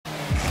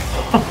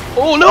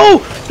Oh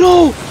no!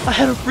 No! I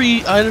had a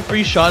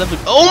free shot at the.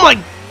 Oh my!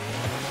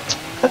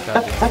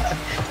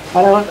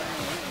 I don't.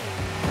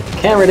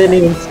 Camera didn't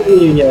even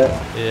see you yet.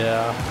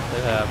 Yeah,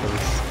 it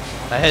happens.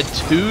 I had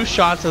 2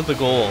 shots at the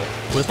goal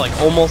with like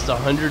almost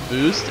 100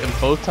 boost, and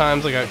both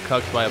times I got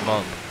cucked by a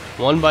bump.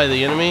 One by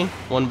the enemy,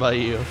 one by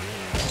you.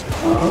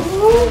 No.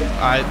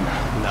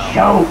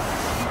 Choke.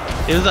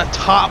 It was a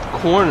top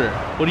corner.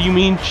 What do you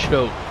mean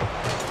choke?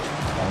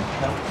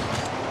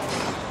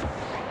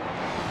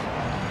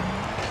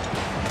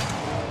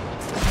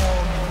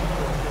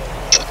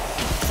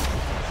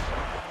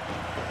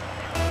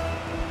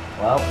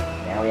 Well,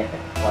 now we have to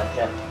clutch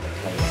up to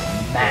play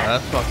match.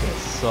 That fucking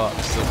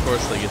sucks. Of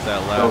course they get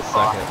that last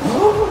second.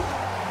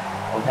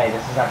 Okay,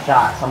 this is our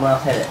shot. Someone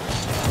else hit it.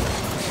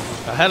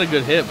 I had a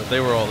good hit, but they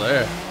were all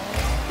there.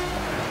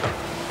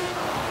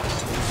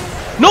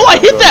 No, I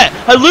hit that!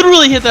 I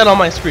literally hit that on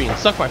my screen.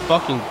 Suck my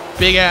fucking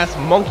big ass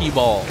monkey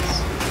balls.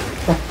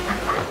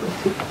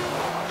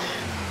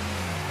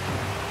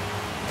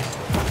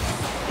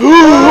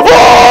 Oh!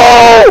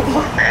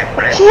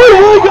 Oh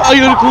my god! I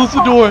gotta close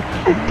the door.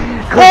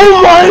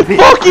 Oh my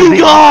fucking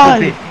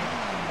god!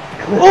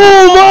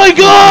 Oh my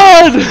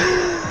god!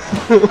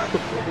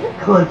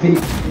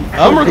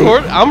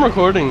 I'm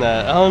recording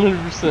that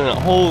 100%.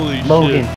 Holy shit.